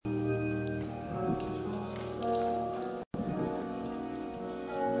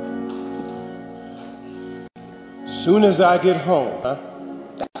Soon as I get home, huh?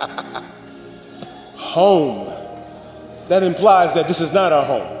 Home. That implies that this is not our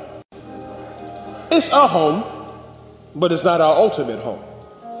home. It's our home, but it's not our ultimate home.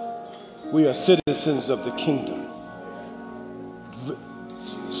 We are citizens of the kingdom,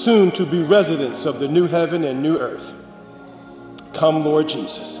 soon to be residents of the new heaven and new earth. Come, Lord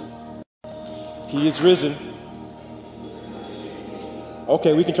Jesus. He is risen.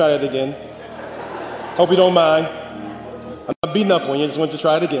 Okay, we can try that again. Hope you don't mind. I'm not beating up on you. I just want to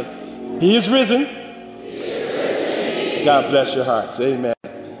try it again. He is risen. He is risen. God bless your hearts. Amen.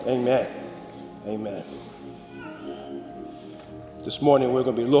 Amen. Amen. This morning we're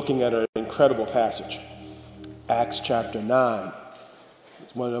going to be looking at an incredible passage. Acts chapter 9.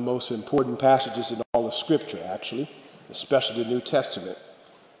 It's one of the most important passages in all of Scripture, actually, especially the New Testament.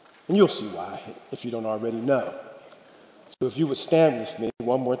 And you'll see why, if you don't already know. So if you would stand with me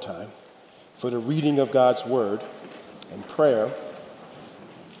one more time for the reading of God's word and prayer,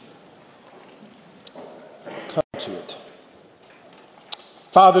 come to it.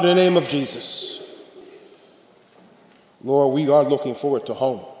 Father, in the name of Jesus, Lord, we are looking forward to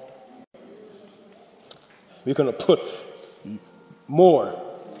home. We're going to put more.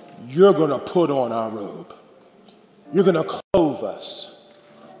 You're going to put on our robe. You're going to clothe us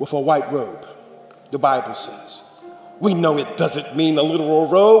with a white robe, the Bible says. We know it doesn't mean a literal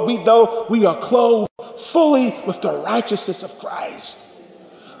robe. We know we are clothed fully with the righteousness of Christ.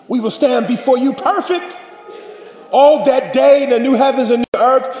 We will stand before you perfect. Oh, that day in the new heavens and new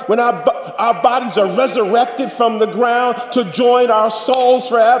earth when our bodies are resurrected from the ground to join our souls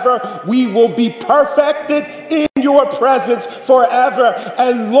forever, we will be perfected in your presence forever.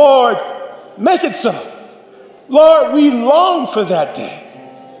 And Lord, make it so. Lord, we long for that day.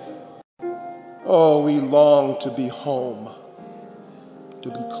 Oh, we long to be home, to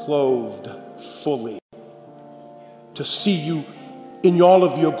be clothed fully, to see you in all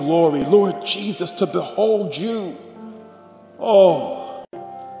of your glory. Lord Jesus, to behold you. Oh.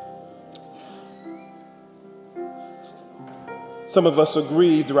 Some of us are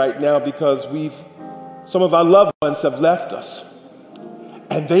grieved right now because some of our loved ones have left us.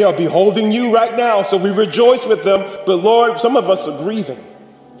 And they are beholding you right now, so we rejoice with them. But Lord, some of us are grieving.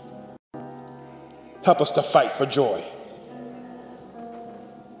 Help us to fight for joy.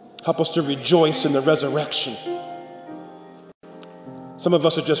 Help us to rejoice in the resurrection. Some of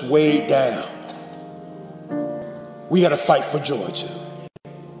us are just weighed down. We got to fight for joy too.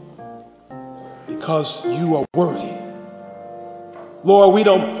 Because you are worthy. Lord, we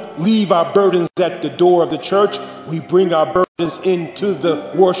don't leave our burdens at the door of the church. We bring our burdens into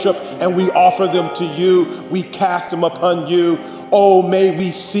the worship and we offer them to you. We cast them upon you. Oh, may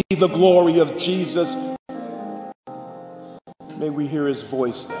we see the glory of Jesus. May we hear his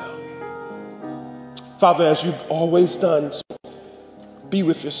voice now. Father, as you've always done, be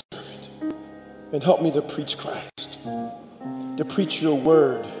with your servant and help me to preach Christ, to preach your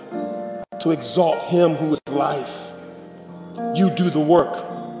word, to exalt him who is life. You do the work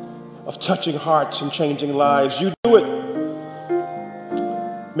of touching hearts and changing lives. You do it.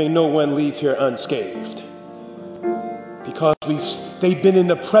 May no one leave here unscathed. Because they've been in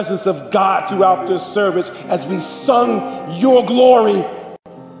the presence of God throughout this service as we sung your glory.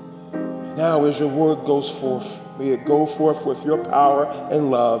 Now as your word goes forth, may it go forth with your power and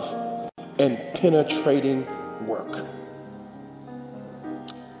love and penetrating work.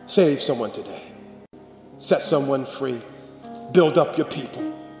 Save someone today. Set someone free. Build up your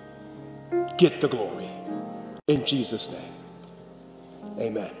people. Get the glory. In Jesus' name.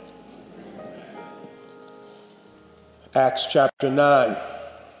 Amen. Acts chapter 9,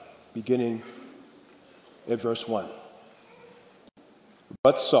 beginning at verse 1.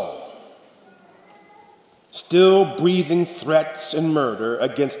 But Saul, still breathing threats and murder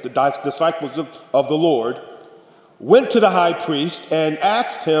against the disciples of the Lord, went to the high priest and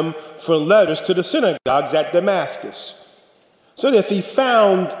asked him for letters to the synagogues at Damascus, so that if he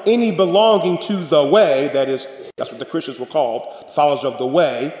found any belonging to the way, that is, that's what the Christians were called, followers of the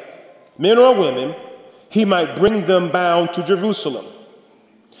way, men or women, he might bring them bound to Jerusalem.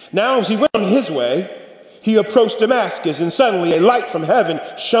 Now, as he went on his way, he approached Damascus, and suddenly a light from heaven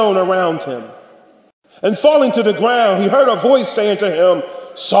shone around him. And falling to the ground, he heard a voice saying to him,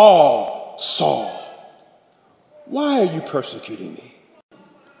 Saul, Saul, why are you persecuting me?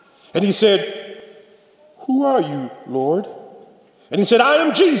 And he said, who are you, Lord? And he said, I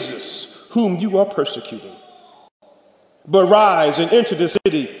am Jesus, whom you are persecuting. But rise and enter the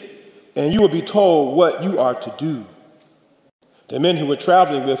city, and you will be told what you are to do. The men who were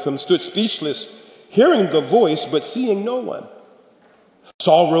traveling with him stood speechless, hearing the voice, but seeing no one.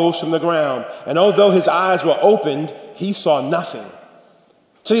 Saul rose from the ground, and although his eyes were opened, he saw nothing.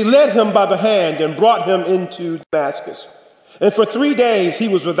 So he led him by the hand and brought him into Damascus. And for 3 days he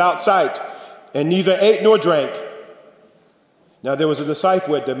was without sight, and neither ate nor drank. Now there was a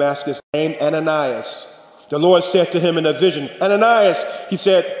disciple at Damascus named Ananias. The Lord said to him in a vision, "Ananias," he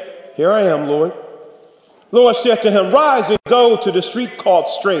said. "Here I am, Lord." The Lord said to him, "Rise and go to the street called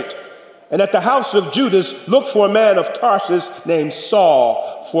Straight, and at the house of Judas look for a man of Tarsus named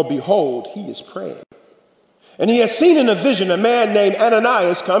Saul, for behold, he is praying. And he has seen in a vision a man named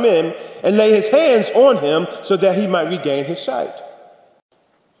Ananias come in and lay his hands on him so that he might regain his sight."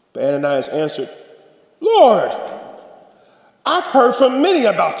 But Ananias answered, "Lord, I've heard from many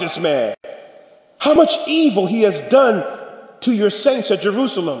about this man, how much evil he has done to your saints at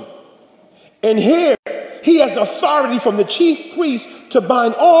Jerusalem. And here he has authority from the chief priest to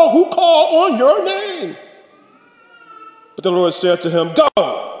bind all who call on your name." But the Lord said to him, "Go,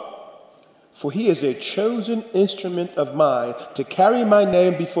 for he is a chosen instrument of mine to carry my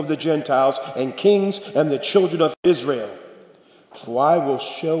name before the Gentiles and kings and the children of Israel. For I will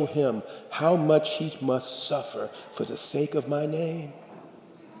show him how much he must suffer for the sake of my name."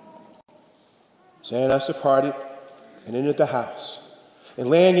 So Ananias departed and entered the house. And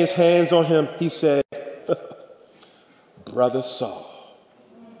laying his hands on him, he said, "Brother Saul,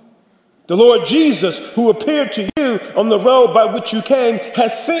 the Lord Jesus, who appeared to you on the road by which you came,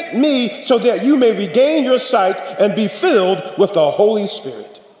 has sent me so that you may regain your sight and be filled with the Holy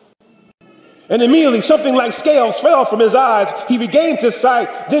Spirit." And immediately something like scales fell from his eyes. He regained his sight.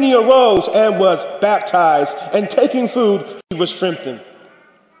 Then he arose and was baptized. And taking food, he was strengthened.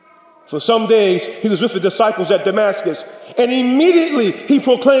 For some days he was with the disciples at Damascus. And immediately he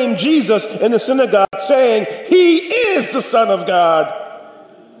proclaimed Jesus in the synagogue, saying, "He is the Son of God."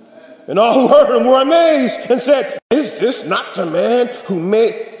 And all who heard him were amazed and said, "Is this not the man who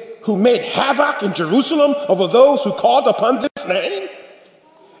made havoc in Jerusalem over those who called upon this name?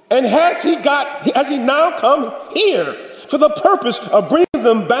 And has he now come here for the purpose of bringing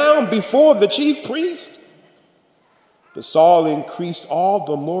them bound before the chief priest?" But Saul increased all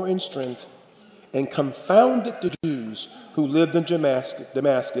the more in strength and confounded the Jews who lived in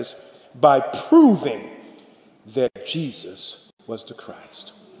Damascus by proving that Jesus was the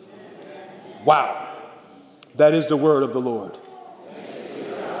Christ. Wow. That is the word of the Lord.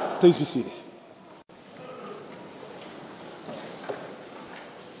 Please be seated.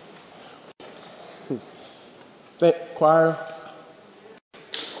 Choir.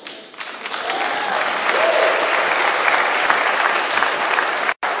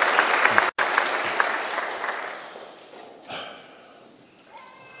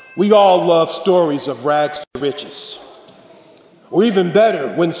 We all love stories of rags to riches. Or even better,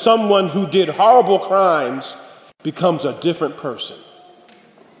 when someone who did horrible crimes becomes a different person.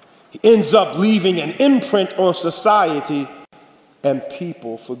 He ends up leaving an imprint on society and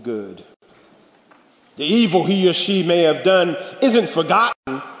people for good. The evil he or she may have done isn't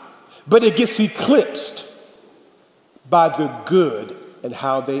forgotten, but it gets eclipsed by the good and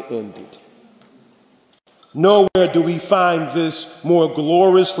how they ended. Nowhere do we find this more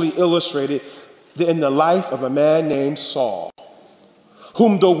gloriously illustrated than in the life of a man named Saul,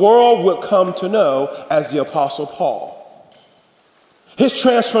 whom the world would come to know as the Apostle Paul. His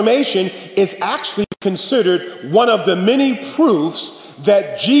transformation is actually considered one of the many proofs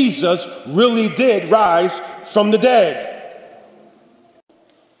that Jesus really did rise from the dead.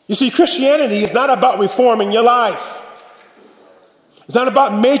 You see, Christianity is not about reforming your life. It's not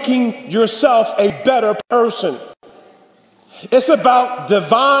about making yourself a better person. It's about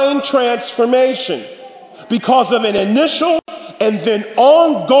divine transformation because of an initial and then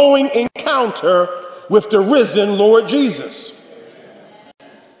ongoing encounter with the risen Lord Jesus.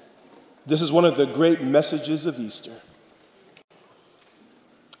 This is one of the great messages of Easter.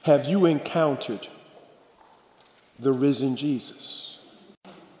 Have you encountered the risen Jesus?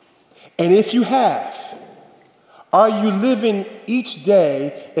 And if you have, are you living each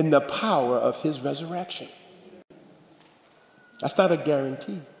day in the power of his resurrection? That's not a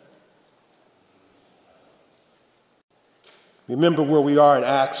guarantee. Remember where we are in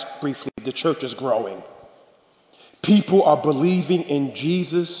Acts briefly. The church is growing. People are believing in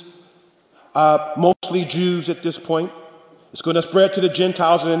Jesus, mostly Jews at this point. It's going to spread to the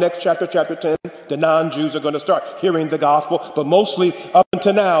Gentiles in the next chapter, chapter 10. The non-Jews are going to start hearing the gospel. But mostly, up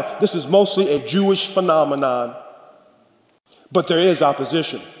until now, this is mostly a Jewish phenomenon. But there is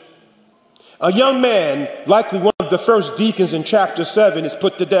opposition. A young man, likely one of the first deacons in chapter 7, is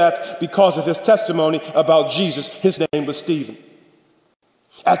put to death because of his testimony about Jesus. His name was Stephen.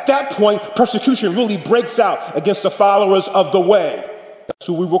 At that point, persecution really breaks out against the followers of the way. That's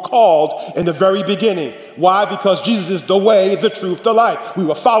who we were called in the very beginning. Why? Because Jesus is the way, the truth, the life. We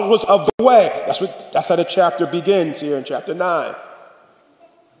were followers of the way. That's how the chapter begins here in chapter 9.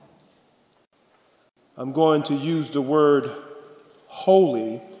 I'm going to use the word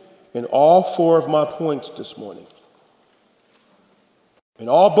holy in all 4 of my points this morning. In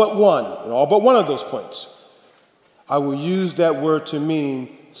all but one of those points, I will use that word to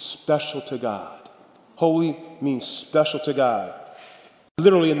mean special to God. Holy means special to God.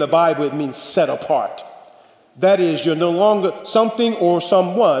 Literally in the Bible, it means set apart. That is, you're no longer, something or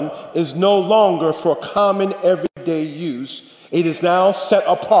someone is no longer for common everyday use. It is now set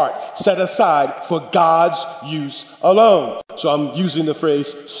apart, set aside for God's use alone. So I'm using the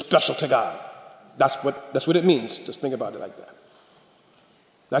phrase special to God. That's what it means. Just think about it like that.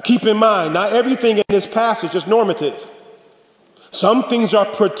 Now keep in mind, not everything in this passage is normative. Some things are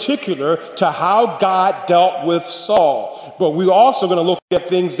particular to how God dealt with Saul. But we're also going to look at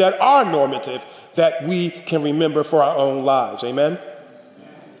things that are normative that we can remember for our own lives. Amen?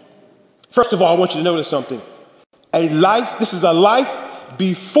 First of all, I want you to notice something. This is a life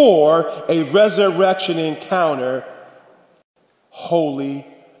before a resurrection encounter,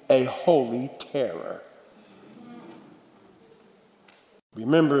 a holy terror.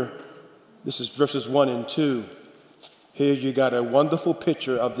 Remember, this is verses 1 and 2. Here you got a wonderful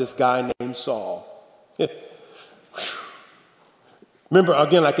picture of this guy named Saul. Remember,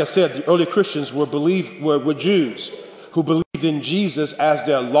 again, like I said, the early Christians were Jews who believed in Jesus as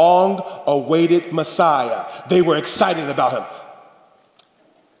their long-awaited Messiah. They were excited about him.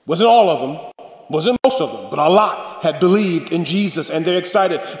 Wasn't all of them, wasn't most of them, but a lot had believed in Jesus and they're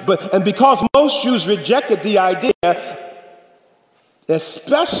excited. And because most Jews rejected the idea,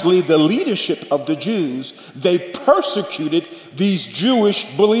 especially the leadership of the Jews, they persecuted these Jewish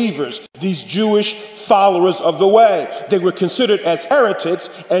believers, these Jewish followers of the way. They were considered as heretics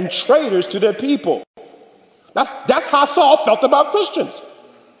and traitors to their people. That's how Saul felt about Christians.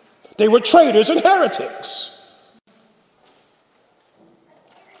 They were traitors and heretics.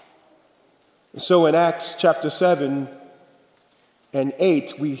 So in Acts chapter 7 and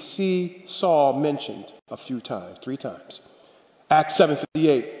 8, we see Saul mentioned a few times, 3 times. Acts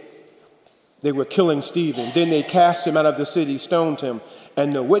 7:58, they were killing Stephen. Then they cast him out of the city, stoned him,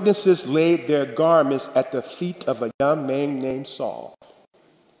 and the witnesses laid their garments at the feet of a young man named Saul.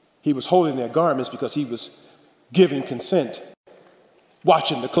 He was holding their garments because he was giving consent,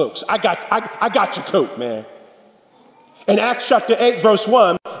 watching the cloaks. I got your coat, man. In Acts chapter 8, verse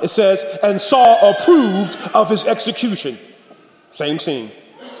 1, it says, and Saul approved of his execution. Same scene.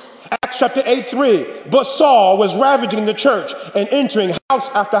 Acts chapter 8:3, but Saul was ravaging the church and entering house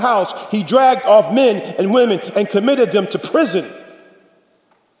after house. He dragged off men and women and committed them to prison.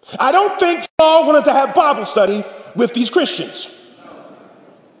 I don't think Saul wanted to have Bible study with these Christians.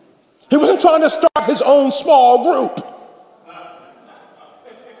 He wasn't trying to start his own small group.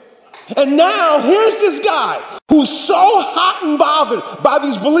 And now here's this guy who's so hot and bothered by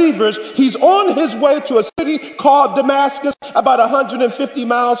these believers. He's on his way to a city called Damascus, about 150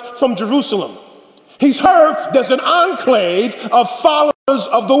 miles from Jerusalem. He's heard there's an enclave of followers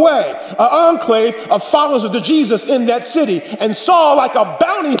of the way, an enclave of followers of the Jesus in that city. And Saul, like a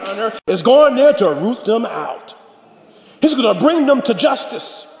bounty hunter, is going there to root them out. He's going to bring them to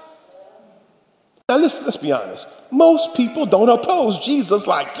justice. Now let's be honest. Most people don't oppose Jesus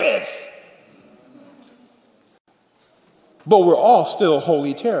like this. But we're all still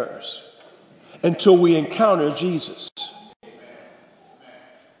holy terrors until we encounter Jesus.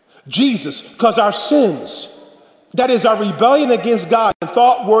 Jesus, because our sins, that is our rebellion against God in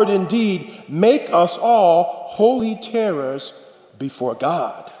thought, word, and deed, make us all holy terrors before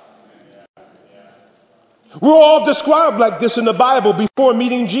God. We're all described like this in the Bible before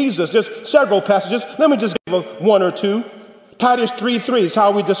meeting Jesus. There's several passages. Let me just give one or two. Titus 3:3 is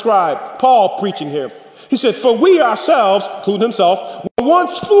how we describe Paul preaching here. He said, for we ourselves, including himself, were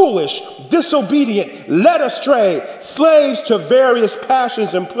once foolish, disobedient, led astray, slaves to various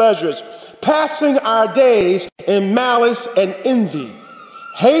passions and pleasures, passing our days in malice and envy,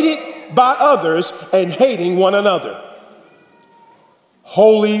 hated by others and hating one another.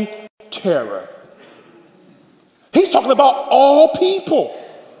 Holy terror. He's talking about all people.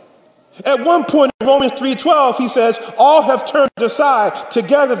 At one point in Romans 3:12, he says, all have turned aside.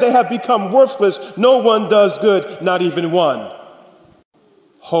 Together they have become worthless. No one does good, not even one.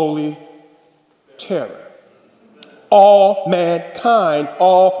 Holy terror. All mankind,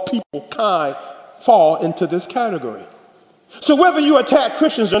 all people kind fall into this category. So whether you attack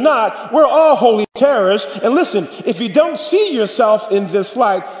Christians or not, we're all holy terrors. And listen, if you don't see yourself in this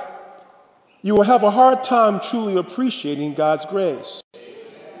light, you will have a hard time truly appreciating God's grace.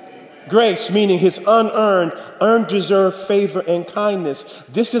 Grace, meaning his unearned, undeserved favor and kindness.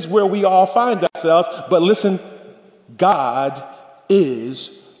 This is where we all find ourselves. But listen, God is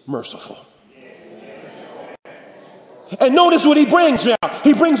merciful. And notice what he brings now.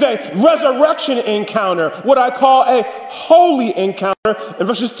 He brings a resurrection encounter, what I call a holy encounter in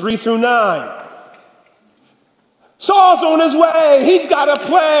verses 3 through 9. Saul's on his way. He's got a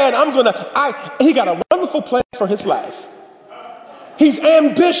plan. He got a wonderful plan for his life. He's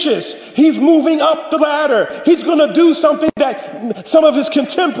ambitious. He's moving up the ladder. He's going to do something that some of his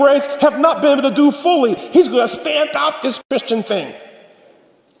contemporaries have not been able to do fully. He's going to stamp out this Christian thing.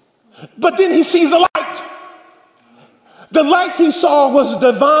 But then he sees a light. The light he saw was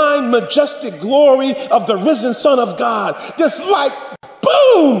the divine, majestic glory of the risen Son of God. This light,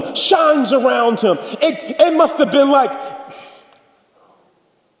 boom, shines around him. It must have been like,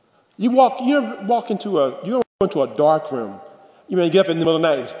 you walk into a dark room. You get up in the middle of the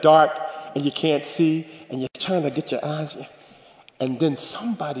night, it's dark, and you can't see, and you're trying to get your eyes, and then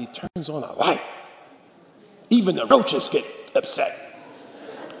somebody turns on a light. Even the roaches get upset.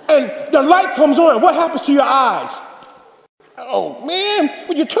 And the light comes on. What happens to your eyes? Oh, man,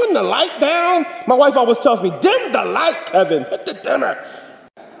 when you turn the light down, my wife always tells me, dim the light, Kevin, hit the dimmer.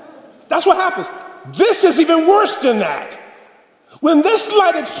 That's what happens. This is even worse than that. When this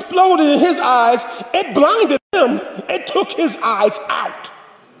light exploded in his eyes, it blinded him. It took his eyes out.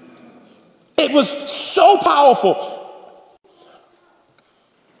 It was so powerful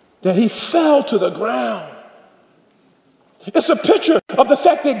that he fell to the ground. It's a picture of the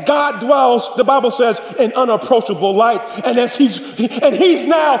fact that God dwells, the Bible says, in unapproachable light. And he's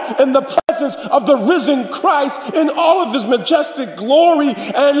now in the presence of the risen Christ in all of his majestic glory.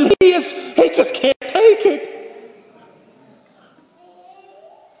 And he just can't take it.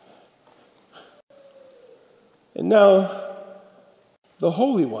 And now, the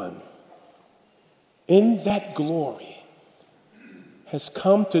Holy One, in that glory, has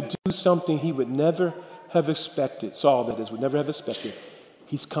come to do something he would never have expected. Saul, that is, would never have expected.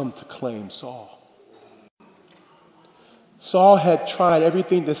 He's come to claim Saul. Saul had tried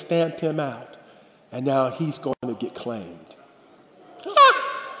everything to stamp him out, and now he's going to get claimed.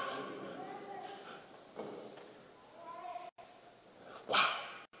 Wow.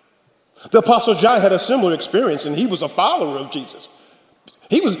 The Apostle John had a similar experience, and he was a follower of Jesus.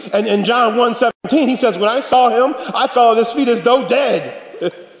 And in John 1:17, he says, when I saw him, I fell at his feet as though dead.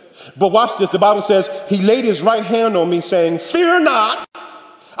 But watch this. The Bible says, he laid his right hand on me, saying, fear not.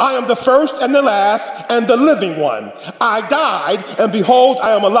 I am the first and the last and the living one. I died, and behold,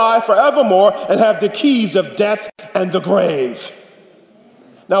 I am alive forevermore and have the keys of death and the grave.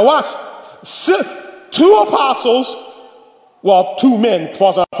 Now watch. Two apostles, well, two men,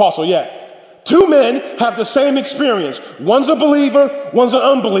 Paul's not an apostle yet. Two men have the same experience. One's a believer, one's an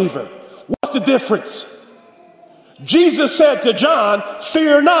unbeliever. What's the difference? Jesus said to John,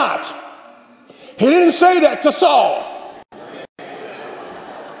 fear not. He didn't say that to Saul.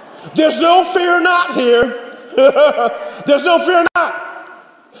 There's no fear not here. There's no fear not.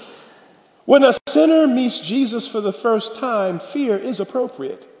 When a sinner meets Jesus for the first time, fear is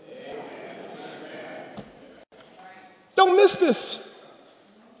appropriate. Don't miss this.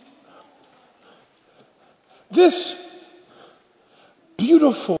 This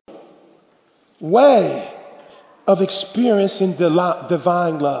beautiful way of experiencing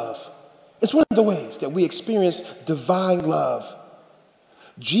divine love. It's one of the ways that we experience divine love.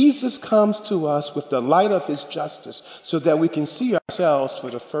 Jesus comes to us with the light of his justice so that we can see ourselves for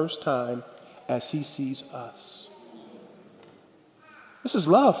the first time as he sees us. This is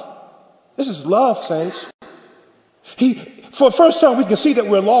love. This is love, saints. For the first time, we can see that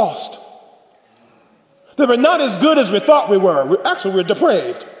we're lost. That we're not as good as we thought we were. We're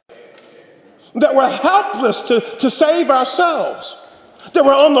depraved. That we're helpless to save ourselves. That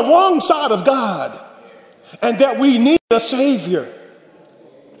we're on the wrong side of God. And that we need a Savior.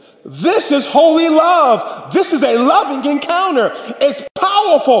 This is holy love. This is a loving encounter. It's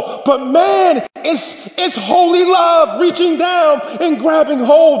powerful, but man, it's holy love reaching down and grabbing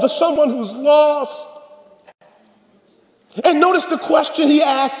hold of someone who's lost. And notice the question he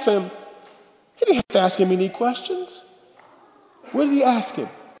asks him. He didn't have to ask him any questions. What did he ask him?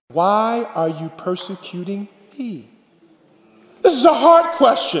 Why are you persecuting me? This is a hard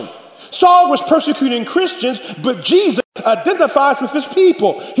question. Saul was persecuting Christians, but Jesus identifies with his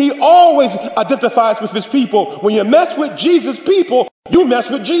people. He always identifies with his people. When you mess with Jesus' people, you mess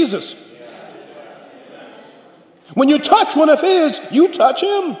with Jesus. When you touch one of his, you touch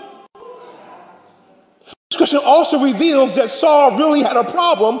him. This question also reveals that Saul really had a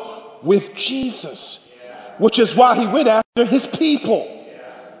problem with Jesus, which is why he went after his people.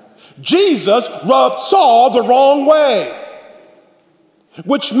 Jesus rubbed Saul the wrong way,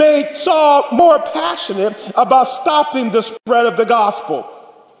 which made Saul more passionate about stopping the spread of the gospel.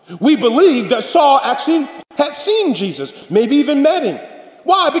 We believe that Saul actually had seen Jesus, maybe even met him.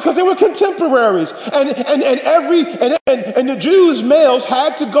 Why? Because they were contemporaries. And the Jews, males,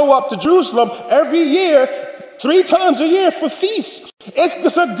 had to go up to Jerusalem every year, 3 times a year for feasts.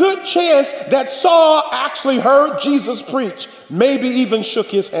 It's a good chance that Saul actually heard Jesus preach, maybe even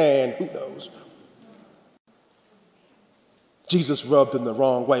shook his hand. Who knows? Jesus rubbed him the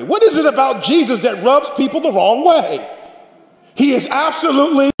wrong way. What is it about Jesus that rubs people the wrong way? He is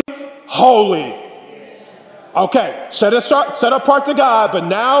absolutely holy. Okay, set apart to God, but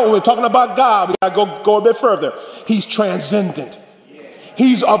now when we're talking about God, we got to go a bit further. He's transcendent.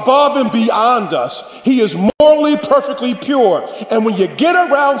 He's above and beyond us. He is morally perfectly pure. And when you get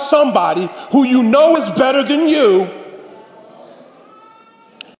around somebody who you know is better than you,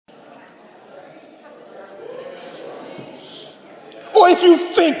 or if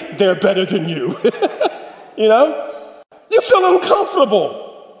you think they're better than you, you feel uncomfortable.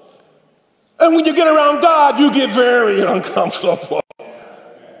 And when you get around God, you get very uncomfortable.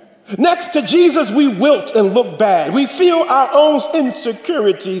 Next to Jesus, we wilt and look bad. We feel our own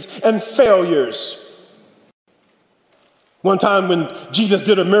insecurities and failures. One time when Jesus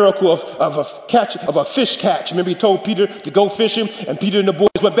did a miracle of a fish catch, remember he told Peter to go fishing, and Peter and the boys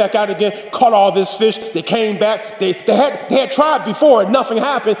went back out again, caught all this fish. They came back. They had tried before and nothing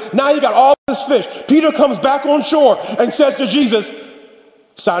happened. Now you got all this fish. Peter comes back on shore and says to Jesus,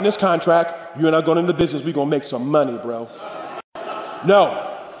 sign this contract. You and I going into business. We're going to make some money, bro. No.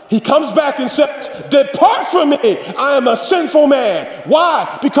 He comes back and says, depart from me. I am a sinful man.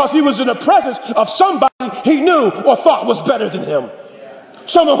 Why? Because he was in the presence of somebody he knew or thought was better than him.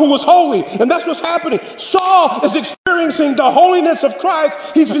 Someone who was holy. And that's what's happening. Saul is experiencing the holiness of Christ.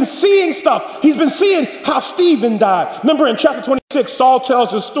 He's been seeing stuff. He's been seeing how Stephen died. Remember in chapter 26, Saul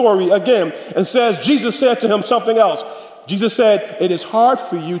tells his story again and says, Jesus said to him something else. Jesus said, it is hard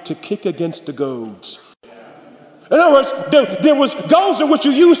for you to kick against the goads. In other words, there was goads in which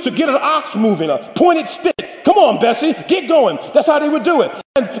you used to get an ox moving, a pointed stick. Come on, Bessie, get going. That's how they would do it.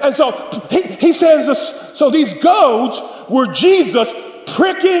 And so he says, so these goads were Jesus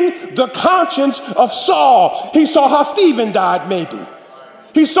pricking the conscience of Saul. He saw how Stephen died, maybe.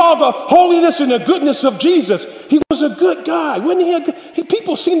 He saw the holiness and the goodness of Jesus. He was a good guy. Wasn't he?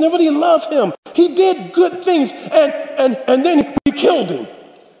 People seemed to really love him. He did good things, and then he killed him.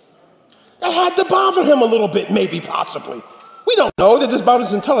 That had to bother him a little bit, maybe, possibly. We don't know. That this Bible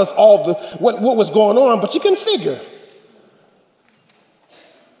doesn't tell us all what was going on, but you can figure.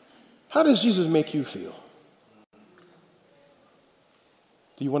 How does Jesus make you feel?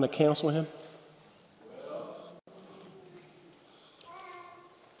 Do you want to cancel him?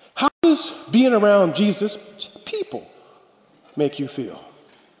 How does being around Jesus people make you feel?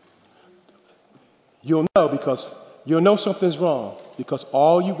 You'll know something's wrong because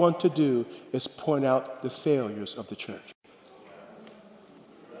all you want to do is point out the failures of the church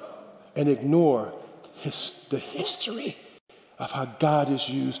and ignore the history of how God has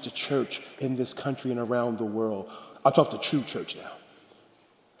used the church in this country and around the world. I'm talking the true church now.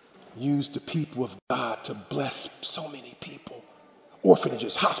 Used the people of God to bless so many people.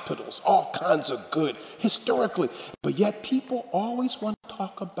 Orphanages, hospitals, all kinds of good historically. But yet people always want to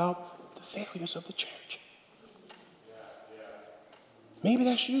talk about the failures of the church. Maybe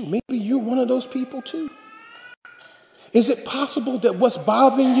that's you. Maybe you're one of those people too. Is it possible that what's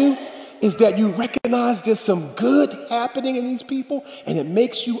bothering you is that you recognize there's some good happening in these people and it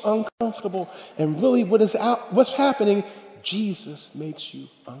makes you uncomfortable? And really what's happening, Jesus makes you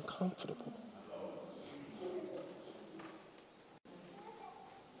uncomfortable.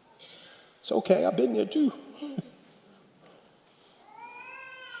 It's okay, I've been there too.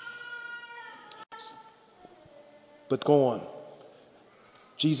 But go on.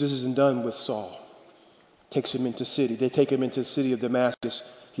 Jesus isn't done with Saul. Takes him into city. They take him into the city of Damascus.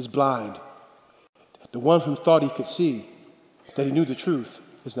 He's blind. The one who thought he could see, that he knew the truth,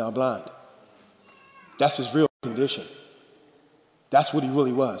 is now blind. That's his real condition. That's what he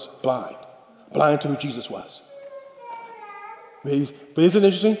really was, blind. Blind to who Jesus was. But isn't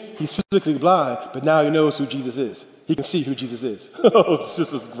it interesting? He's physically blind, but now he knows who Jesus is. He can see who Jesus is. Oh,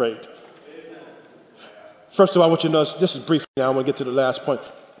 this is great. First of all, I want you to notice, this is brief now, I want to get to the last point.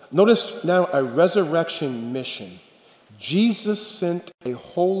 Notice now a resurrection mission. Jesus sent a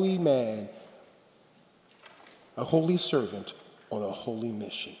holy man, a holy servant, on a holy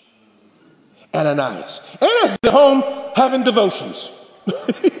mission. Ananias. Ananias is at home having devotions.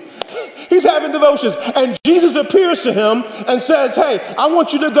 He's He's having devotions. And Jesus appears to him and says, hey, I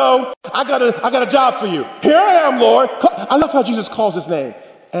want you to go. I got a job for you. Here I am, Lord. I love how Jesus calls his name,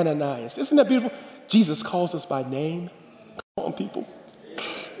 Ananias. Isn't that beautiful? Jesus calls us by name. Come on, people.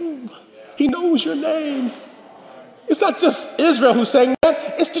 He knows your name. It's not just Israel who's saying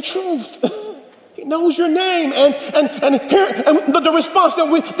that. It's the truth. He knows your name. And the response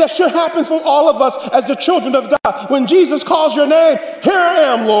that should happen from all of us as the children of God. When Jesus calls your name, here I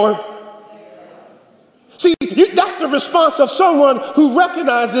am, Lord. See, that's the response of someone who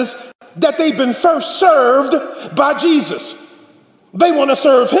recognizes that they've been first served by Jesus. They want to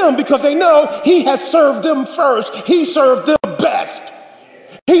serve him because they know he has served them first. He served them best.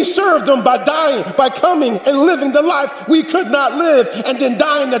 He served them by dying, by coming and living the life we could not live, and then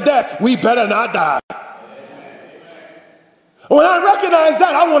dying the death we better not die. When I recognize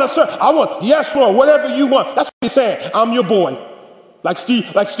that, I want to serve. Yes, Lord, whatever you want. That's what he's saying. I'm your boy. Like Steve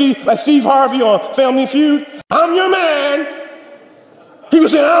Harvey on Family Feud. I'm your man. He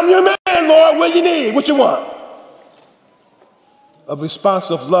was saying, I'm your man, Lord. What you need? What you want? A response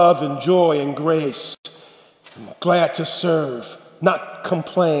of love and joy and grace. I'm glad to serve. Not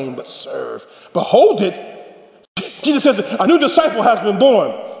complain, but serve. Behold it. Jesus says, a new disciple has been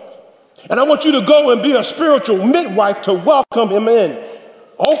born. And I want you to go and be a spiritual midwife to welcome him in.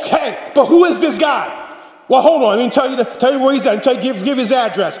 Okay, but who is this guy? Well, hold on. Let me tell you where he's at. Give his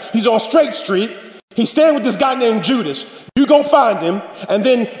address. He's on Straight Street. He's staying with this guy named Judas. You go find him and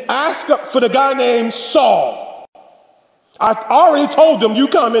then ask for the guy named Saul. I already told him you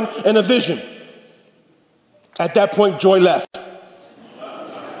coming in a vision. At that point, Joy left.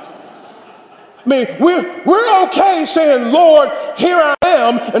 I mean, we're okay saying, Lord, here I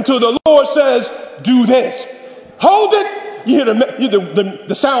am, until the Lord says, do this. Hold it. You hear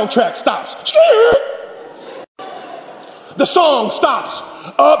the soundtrack stops. The song stops.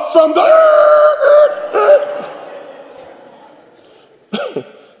 Up from the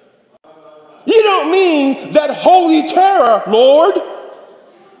You don't mean that holy terror, Lord.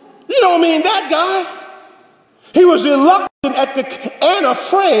 You don't mean that guy. He was reluctant and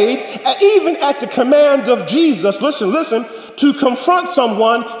afraid, even at the command of Jesus, listen, to confront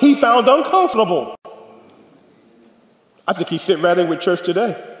someone he found uncomfortable. I think he fit right in with church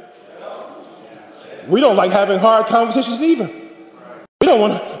today. We don't like having hard conversations either. We don't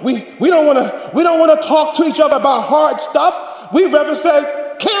want to talk to each other about hard stuff. We'd rather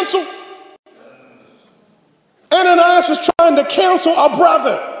say, cancel. Ananias was trying to cancel a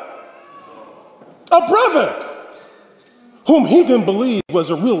brother whom he didn't believe was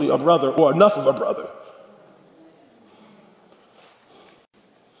really a brother or enough of a brother.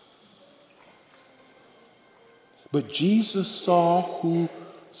 But Jesus saw who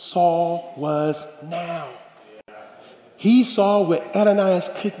Saul was now. He saw what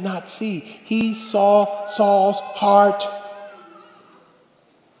Ananias could not see. He saw Saul's heart.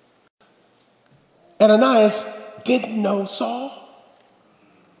 Ananias didn't know Saul.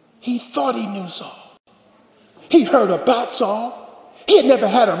 He thought he knew Saul. He heard about Saul. He had never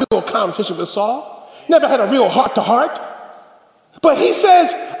had a real conversation with Saul. Never had a real heart-to-heart. But he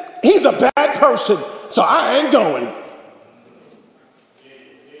says, he's a bad person, so I ain't going.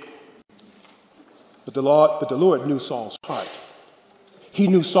 But the Lord knew Saul's heart. He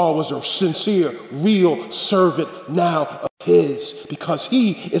knew Saul was a sincere, real servant now of his, because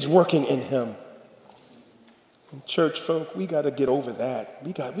he is working in him. And church folk, we got to get over that.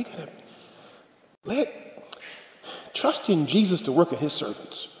 We got to trust in Jesus to work in his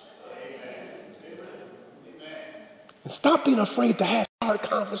servants. And stop being afraid to have hard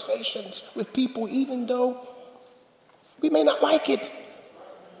conversations with people, even though we may not like it.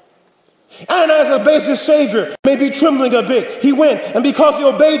 Ananias obeys his Savior, may be trembling a bit. He went, and because he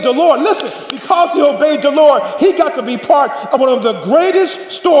obeyed the Lord, because he obeyed the Lord, he got to be part of one of the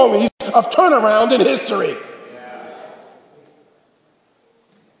greatest stories of turnaround in history.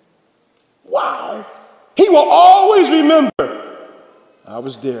 Wow. He will always remember, I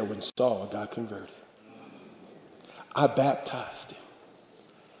was there when Saul got converted. I baptized him.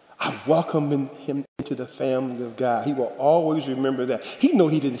 I welcomed him into the family of God. He will always remember that. He knew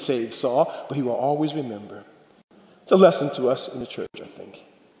he didn't save Saul, but he will always remember. It's a lesson to us in the church, I think.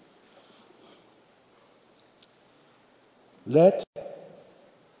 Let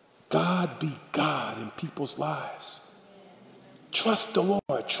God be God in people's lives. Trust the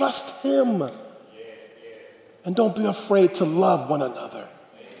Lord. Trust him. And don't be afraid to love one another.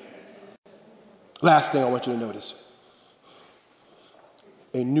 Last thing I want you to notice.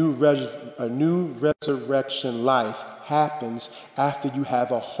 A new resurrection life happens after you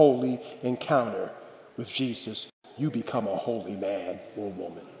have a holy encounter with Jesus. You become a holy man or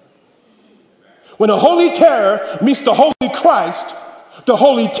woman. When a holy terror meets the holy Christ, the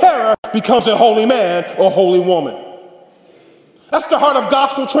holy terror becomes a holy man or holy woman. That's the heart of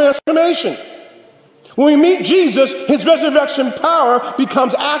gospel transformation. When we meet Jesus, his resurrection power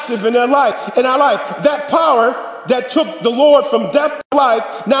becomes active in our life. That power that took the Lord from death to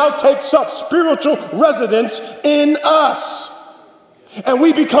life now takes up spiritual residence in us. And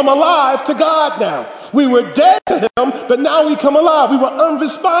we become alive to God now. We were dead to him, but now we come alive. We were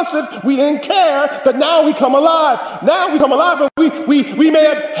unresponsive. We didn't care, but now we come alive. Now we come alive, and we may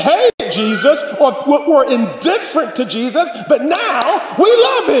have hated Jesus or were indifferent to Jesus, but now we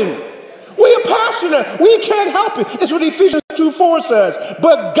love him. We are passionate. We can't help it. It's what Ephesians 2:4 says.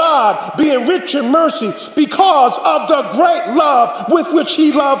 But God, being rich in mercy, because of the great love with which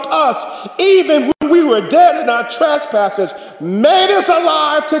he loved us, even when we were dead in our trespasses, made us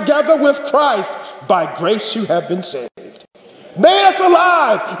alive together with Christ. By grace you have been saved. Made us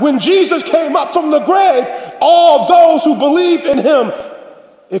alive. When Jesus came up from the grave, all those who believe in him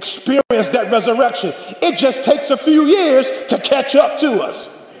experienced that resurrection. It just takes a few years to catch up to us.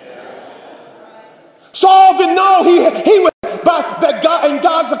 Saul didn't know he was that God in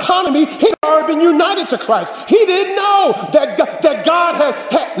God's economy. He'd already been united to Christ. He didn't know that God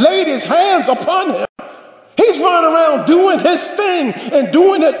had laid his hands upon him. He's running around doing his thing and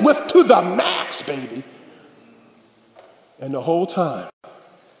doing it to the max, baby. And the whole time,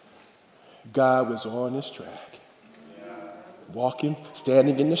 God was on his track, walking,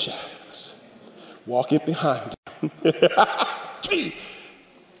 standing in the shadows, walking behind him.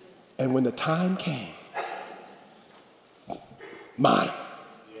 And when the time came, mine.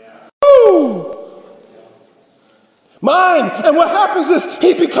 Woo! Mine. And what happens is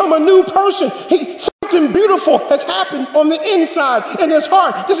he become a new person. Something beautiful has happened on the inside in his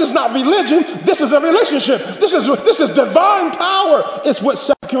heart. This is not religion. This is a relationship. This is divine power. It's what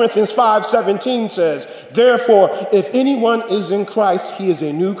 2 Corinthians 5:17 says. Therefore, if anyone is in Christ, he is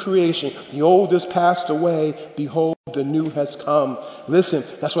a new creation. The old has passed away. Behold, the new has come. Listen,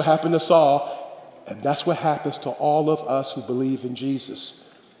 that's what happened to Saul. And that's what happens to all of us who believe in Jesus.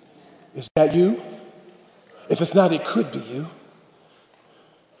 Is that you? If it's not, it could be you.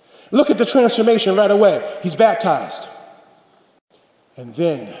 Look at the transformation right away. He's baptized. And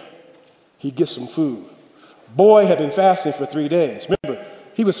then he gets some food. Boy had been fasting for 3 days. Remember,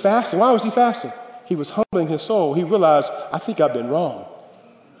 he was fasting. Why was he fasting? He was humbling his soul. He realized, I think I've been wrong.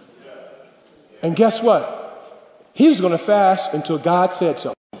 And guess what? He was going to fast until God said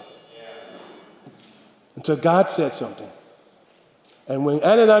something. Until God said something. And when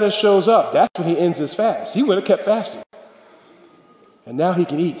Ananias shows up, that's when he ends his fast. He would have kept fasting. And now he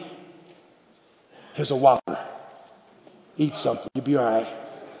can eat. Here's a Whopper. Eat something. You'll be all right.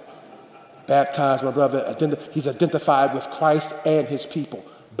 Baptized, my brother. He's identified with Christ and his people.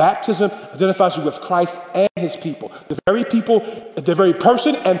 Baptism identifies you with Christ and his people. The very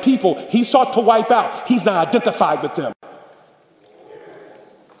person and people he sought to wipe out. He's not identified with them.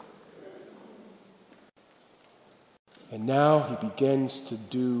 And now he begins to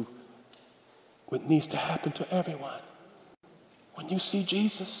do what needs to happen to everyone. When you see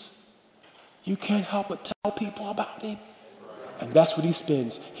Jesus, you can't help but tell people about him. And that's what he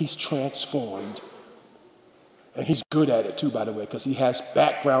spends. He's transformed. And he's good at it too, by the way, because he has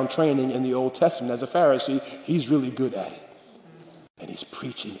background training in the Old Testament as a Pharisee. He's really good at it. And he's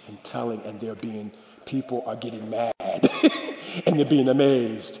preaching and telling, and people are getting mad. And they're being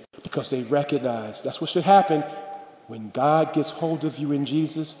amazed because they recognize that's what should happen. When God gets hold of you in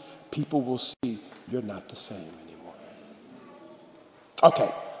Jesus, people will see you're not the same anymore.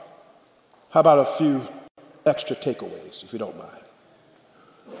 Okay. How about a few extra takeaways, if you don't mind?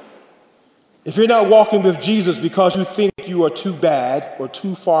 If you're not walking with Jesus because you think you are too bad or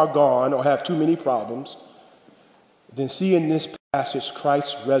too far gone or have too many problems, then see in this passage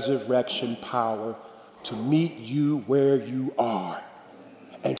Christ's resurrection power to meet you where you are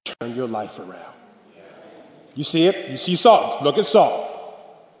and turn your life around. You see it? You see Saul. Look at Saul.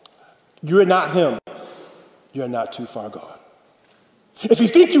 You're not him. You're not too far gone. If you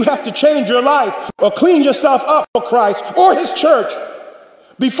think you have to change your life or clean yourself up for Christ or his church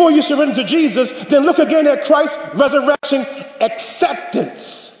before you surrender to Jesus, then look again at Christ's resurrection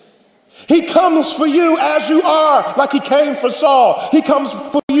acceptance. He comes for you as you are, like he came for Saul. He comes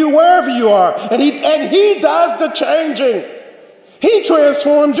for you wherever you are, and he does the changing. He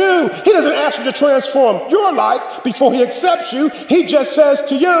transforms you. He doesn't ask you to transform your life before he accepts you. He just says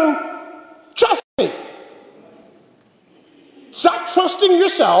to you, trust me. Stop trusting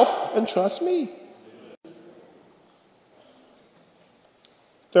yourself and trust me.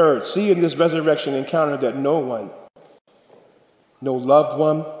 Third, see in this resurrection encounter that no one, no loved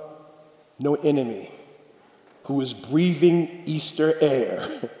one, no enemy who is breathing Easter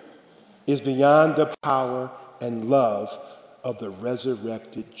air is beyond the power and love of the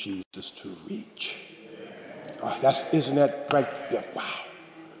resurrected Jesus to reach. Oh, isn't that right? Yeah, wow.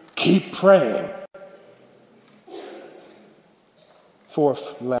 Keep praying.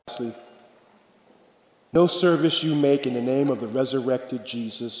 Fourth, and lastly, no service you make in the name of the resurrected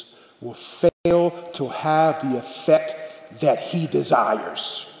Jesus will fail to have the effect that he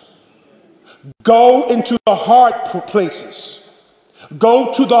desires. Go into the hard places.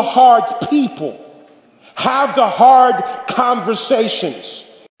 Go to the hard people. Have the hard conversations.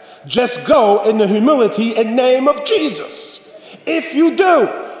 Just go in the humility and name of Jesus. If you do,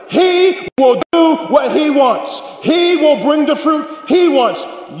 he will do what he wants. He will bring the fruit he wants.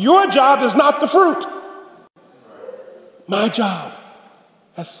 Your job is not the fruit. My job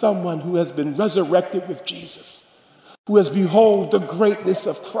as someone who has been resurrected with Jesus, who has beheld the greatness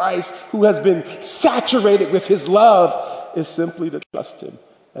of Christ, who has been saturated with his love, is simply to trust him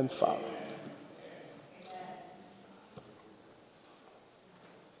and follow him.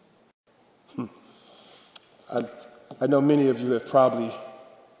 I know many of you have probably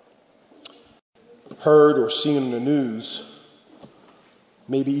heard or seen in the news,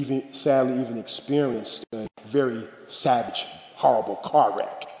 maybe even, sadly, even experienced a very savage, horrible car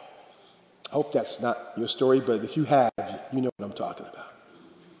wreck. I hope that's not your story, but if you have, you know what I'm talking about.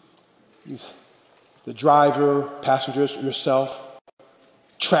 The driver, passengers, yourself,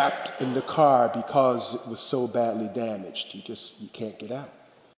 trapped in the car because it was so badly damaged. You can't get out.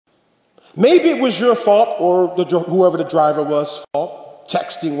 Maybe it was your fault or whoever the driver was fault,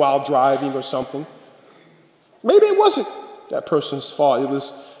 texting while driving or something. Maybe it wasn't that person's fault. It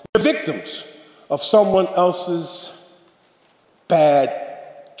was the victims of someone else's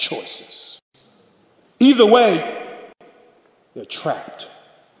bad choices. Either way, they're trapped.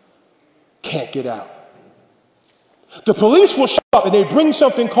 Can't get out. The police will show up and they bring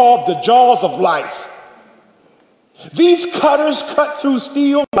something called the jaws of life. These cutters cut through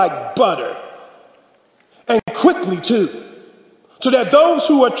steel like butter, and quickly too, so that those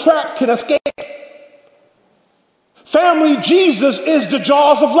who are trapped can escape. Family, Jesus is the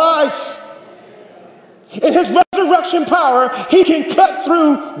jaws of life. In his resurrection power, he can cut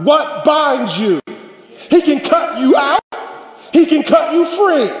through what binds you. He can cut you out. He can cut you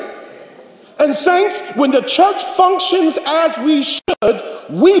free. And saints, when the church functions as we should,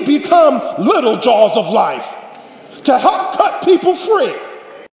 we become little jaws of life to help cut people free.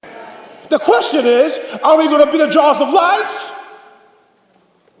 The question is, are we going to be the jaws of life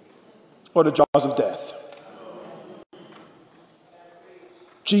or the jaws of death?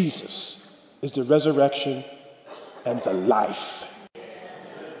 Jesus is the resurrection and the life.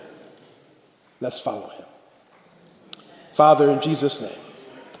 Let's follow him. Father, in Jesus' name,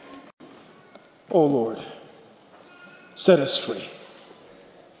 oh Lord, set us free.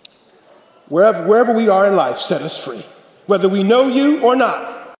 Wherever we are in life, set us free. Whether we know you or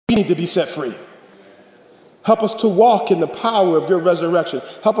not, we need to be set free. Help us to walk in the power of your resurrection.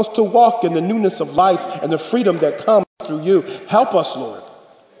 Help us to walk in the newness of life and the freedom that comes through you. Help us, Lord,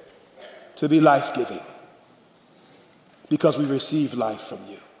 to be life-giving because we receive life from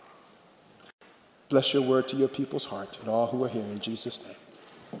you. Bless your word to your people's heart and all who are here in Jesus' name.